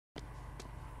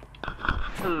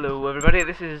Hello everybody,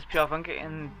 this is Pure Funky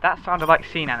and that sounded like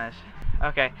sea nanas.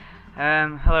 Okay,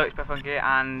 hello, it's Pure Funky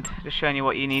and just showing you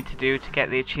what you need to do to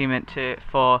get the achievement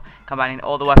for combining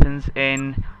all the weapons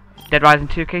in Dead Rising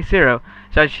 2K0.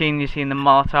 So as you've seen the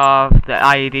Molotov, the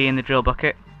IED and the drill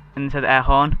bucket into the air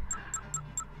horn.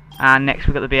 And next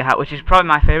we've got the beer hat, which is probably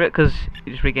my favourite because it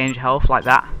just regains your health like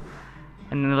that.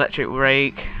 And then the electric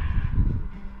rake.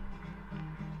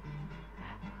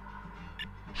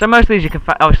 So most of these you can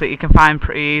obviously you can find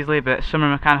pretty easily, but some of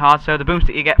them are kind of hard. So the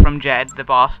boomstick you get from Jed, the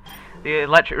boss. The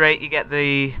electric rake you get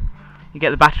the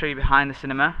battery behind the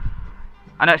cinema.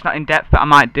 I know it's not in depth, but I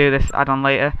might do this add-on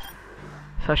later.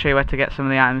 So I'll show you where to get some of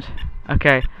the items.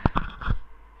 Okay.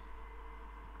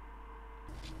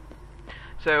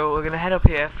 So we're gonna head up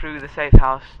here through the safe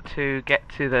house to get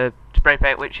to the spray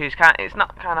paint, which is it's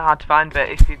not kind of hard to find, but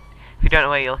if you don't know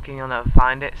where you're looking, you'll never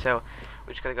find it. So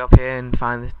we're just gonna go up here and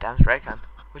find this damn spray can,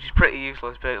 which is pretty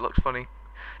useless, but it looks funny.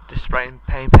 Just spraying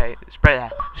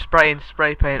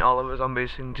spray paint all over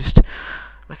zombies and just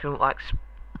making them look like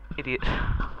idiots.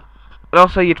 But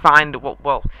also you'd find,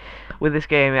 well, with this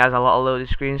game it has a lot of loaded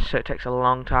screens, so it takes a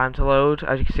long time to load.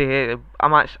 As you can see here, I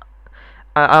might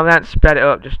spread it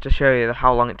up just to show you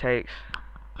how long it takes.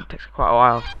 It takes quite a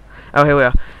while. Oh, here we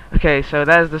are. Okay, so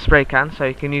there's the spray can, so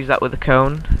you can use that with the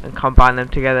cone and combine them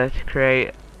together to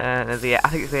create I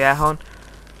think it's the air horn.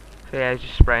 So yeah,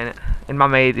 just spraying it in my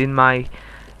maid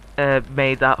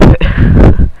outfit.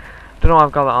 Don't know why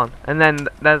I've got that on. And then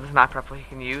there's the sniper rifle you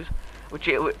can use, which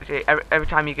every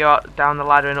time you go out down the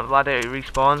ladder and up the ladder it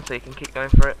respawns, so you can keep going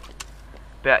for it.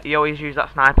 But you always use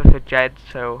that sniper for Jed,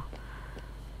 so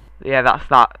yeah, that's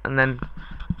that. And then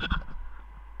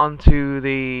onto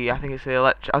the I think it's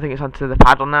onto the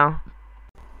paddle now.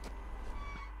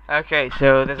 Okay,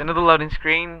 so there's another loading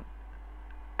screen.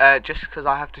 Just because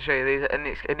I have to show you these, and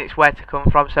it's where to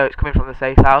come from. So it's coming from the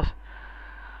safe house,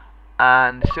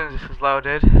 and as soon as this is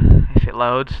loaded, if it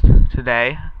loads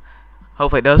today,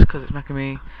 hopefully it does, because it's making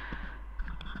me.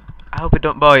 I hope it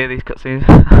don't bore you, these cutscenes.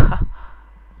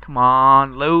 Come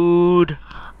on, load.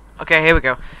 Okay, here we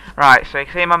go. Right, so you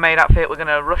can see my maid outfit. We're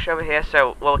gonna rush over here.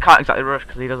 So, well, we can't exactly rush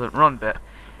because he doesn't run, but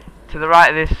to the right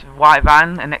of this white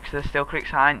van and next to the Steel Creek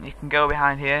sign, you can go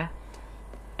behind here.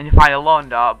 And you find a lawn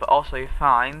dart, but also you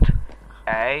find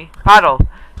a paddle.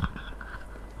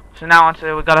 So now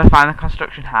we've got to find the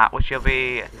construction hat, which will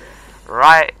be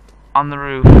right on the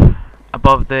roof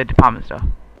above the department store.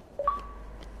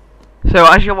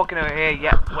 So as you're walking over here,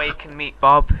 where you can meet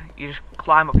Bob, you just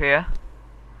climb up here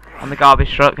on the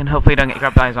garbage truck, and hopefully you don't get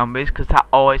grabbed by zombies, because that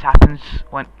always happens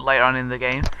later on in the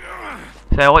game.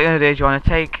 So what you're going to do is you want to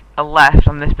take a left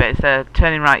on this bit. Instead of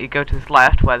turning right, you go to this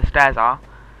left where the stairs are,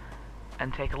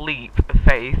 and take a leap of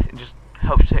faith and just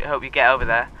hope you get over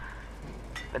there.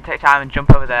 Then take time and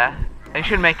jump over there. And you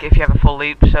should make it if you have a full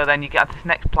leap. So then you get to this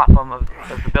next platform of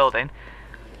the building,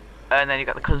 and then you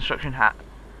got the construction hat.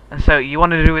 And so you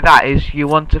want to do with that is you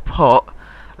want to put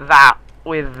that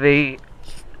with the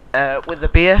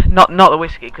beer, not the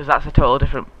whiskey, because that's a total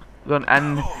different gun.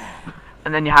 And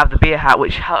then you have the beer hat,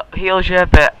 which heals you.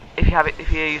 But if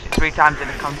you use it 3 times in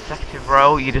a consecutive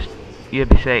row, you'd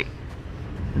be sick.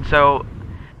 And so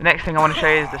the next thing I want to show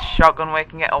you is the shotgun where you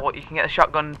can get, or what you can get: the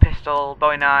shotgun, pistol,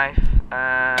 bowie knife,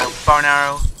 bow and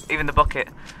arrow, even the bucket.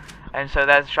 And so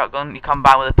there's the shotgun. You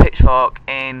combine with a pitchfork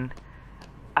in,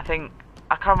 I can't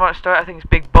remember what store. I think it's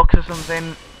Big Bucks or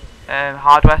something,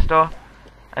 hardware store.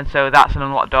 And so that's an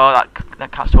unlocked door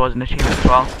that counts towards an achievement as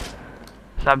well.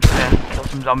 So I'm just gonna kill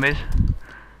some zombies,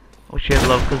 which you'd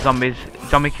love, because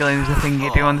zombie killing is the thing you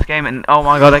do on this game. And oh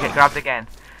my god, I get grabbed again.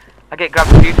 I get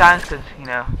grabbed a few times because, you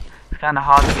know, it's kind of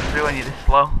hard to get through when you're this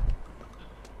slow.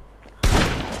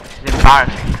 This is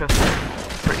embarrassing because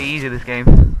it's pretty easy, this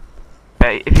game.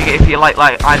 But if you like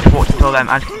I just walked into all them,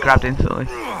 I just get grabbed instantly.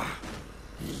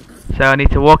 So I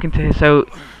need to walk into here. So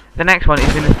the next one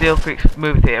is in the Steel Creek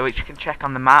movie theatre, which you can check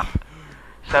on the map.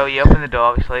 So you open the door,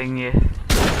 obviously, and you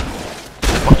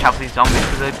watch out for these zombies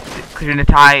because you're in a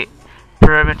tight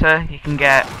perimeter. You can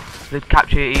they'd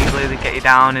capture you easily, they'd get you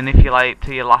down, and if you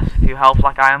to your last few health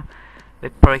like I am,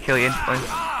 they'd probably kill you instantly.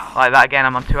 Like that again,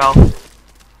 I'm on 2 health.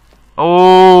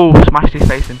 Oh, smashed his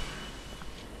face in.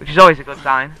 Which is always a good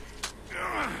sign.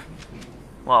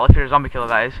 Well, if you're a zombie killer,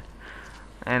 that is.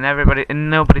 And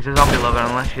nobody's a zombie lover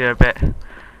unless you're a bit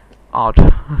odd.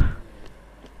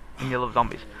 And you love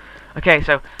zombies. Okay,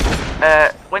 so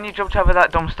when you jumped over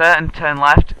that dumpster and turn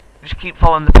left, just keep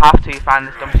following the path till you find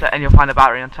this dumpster, and you'll find a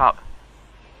battery on top.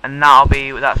 And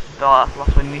that's the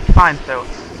last one you need to find. So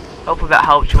hopefully that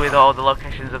helps you with all the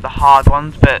locations of the hard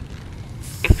ones. But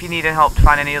if you need any help to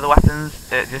find any other weapons,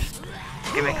 just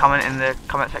give me a comment in the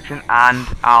comment section and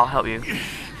I'll help you.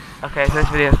 Okay, so this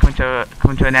video is coming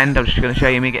to an end. I'm just going to show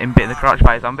you me getting bit in the crotch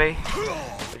by a zombie,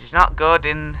 which is not good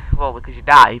in, well, because you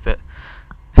die, but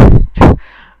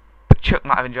Chuck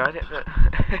might have enjoyed it. But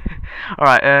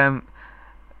alright,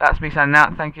 that's me signing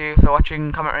out. Thank you for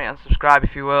watching. Comment, rate and subscribe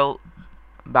if you will.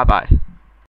 Bye bye.